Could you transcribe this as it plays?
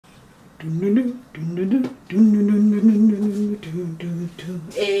You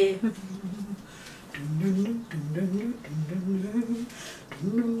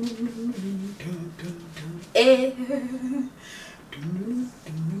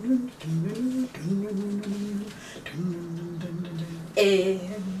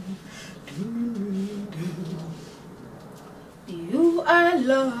are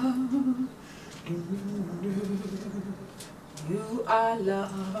love. You are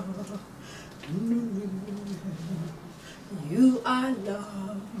love. You are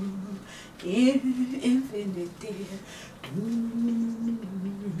love in infinity.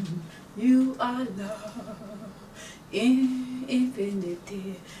 You are love in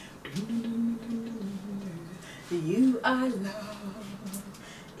infinity. You are love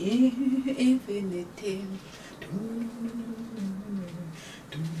in infinity.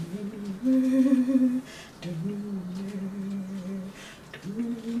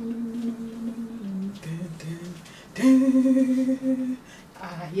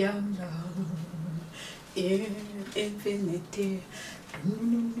 I am love in infinity.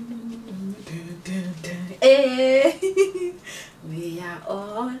 We are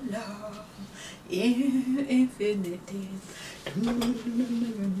all love in infinity.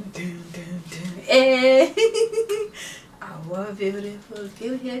 Our beautiful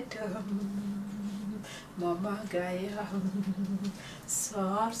creator, Mama Gaia,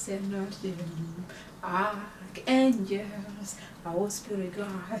 source energy, archangels, our spirit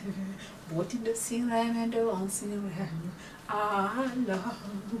guide, both in the seen realm and the unseen realm, our love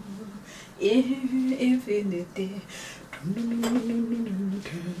in infinity.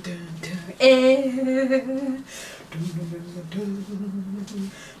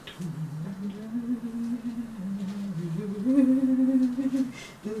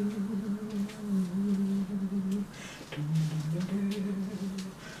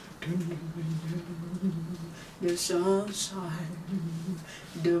 The sunshine,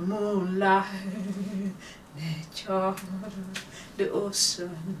 the moonlight, nature, the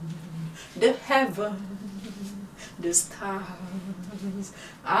ocean, the heaven, the stars,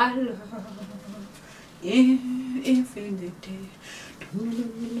 I love in infinity.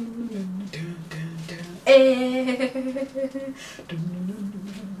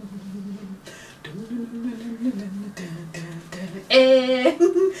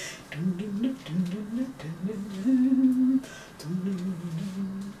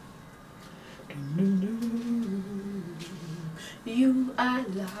 You are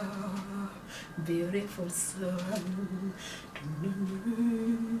love, beautiful soul.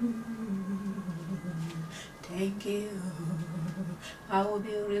 Thank you, our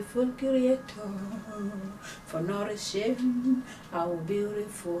beautiful creator, for nourishing our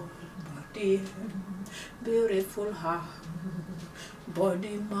beautiful body, beautiful heart,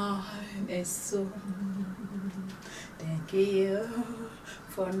 body, mind, and soul. Thank you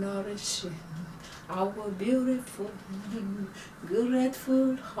for nourishing our beautiful,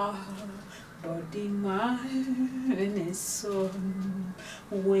 grateful heart, body, mind, and soul,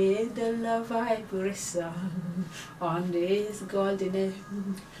 with the love vibration on this golden egg,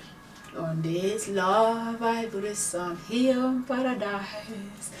 on this love vibration here on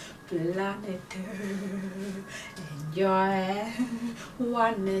paradise planet Earth. Enjoy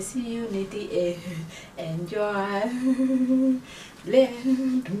oneness, unity, enjoy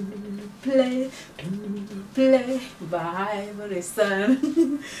play vibration,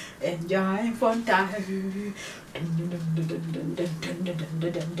 enjoy fun time.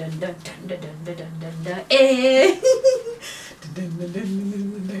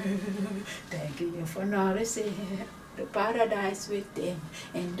 Thank you for noticing the paradise within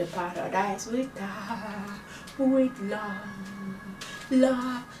and the paradise with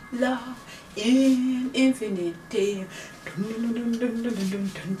love in infinity.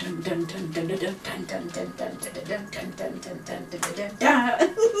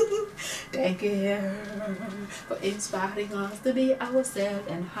 Thank you for inspiring us to be ourselves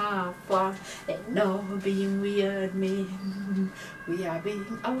and have fun and no being weird mean. We are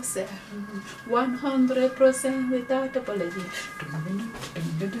being ourselves 100% without apology.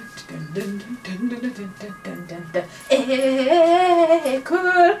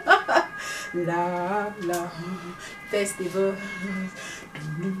 Cool. Love festival.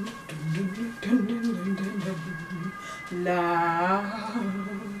 Love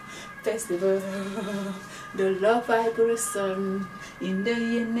festival. the love vibration in the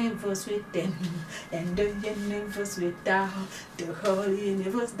universe within and the universe without, the whole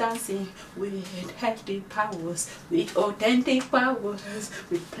universe dancing with healthy powers, with authentic powers,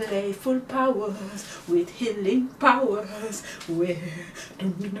 with playful powers, with healing powers, with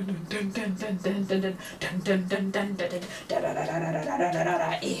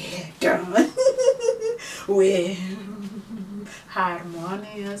with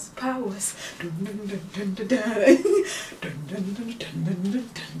harmonious powers,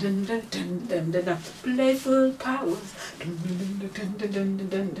 playful powers,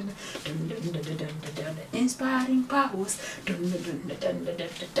 inspiring powers,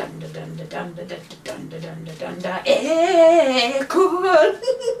 cool,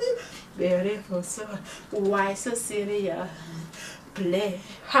 beautiful soul, why so serious? Play,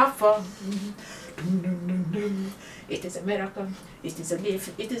 have fun. It is a miracle, it is a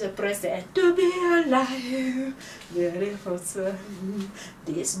gift, it is a present to be alive. Beautiful soul,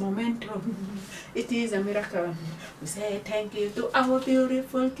 this momentum, it is a miracle. We say thank you to our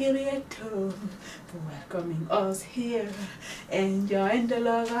beautiful Creator for welcoming us here, enjoying the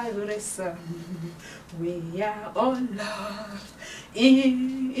love vibration. We are all love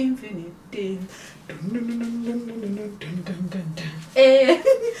in infinity.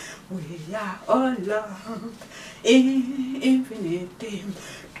 We are all love in infinity.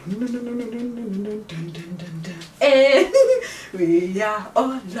 We are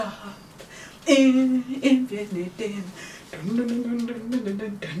all love in infinity.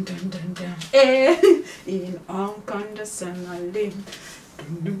 In unconditionally.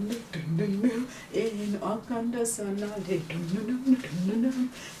 In unconditionally,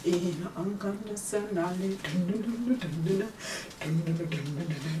 in unconditionally,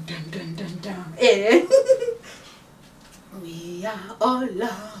 we are all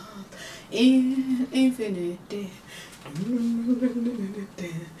love in infinity.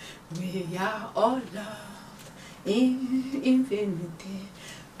 We are all love in infinity.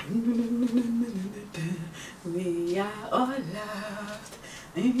 We are all loved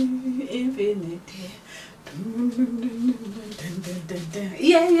in infinity.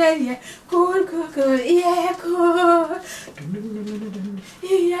 Yeah, yeah, yeah. Cool, cool, cool. Yeah, cool.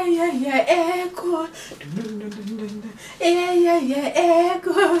 Yeah, yeah, yeah. Cool. Yeah, yeah, yeah.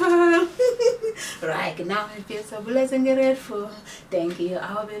 Cool. Right now I feel so blessed and grateful. Thank you,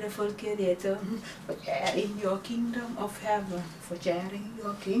 our beautiful Creator, for sharing your kingdom of heaven, for sharing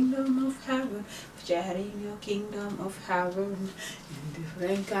your kingdom of heaven, for sharing your kingdom of heaven in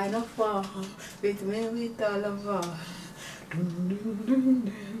different kind of form with me, with all of us.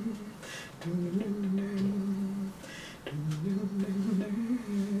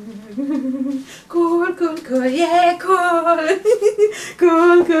 Cool, cool, cool, yeah, cool.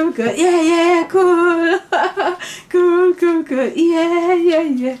 Cool, cool, cool, yeah, yeah, cool. Cool, cool, cool, yeah, yeah,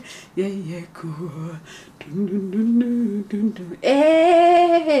 yeah, yeah, yeah, cool.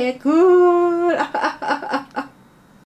 Eh, cool.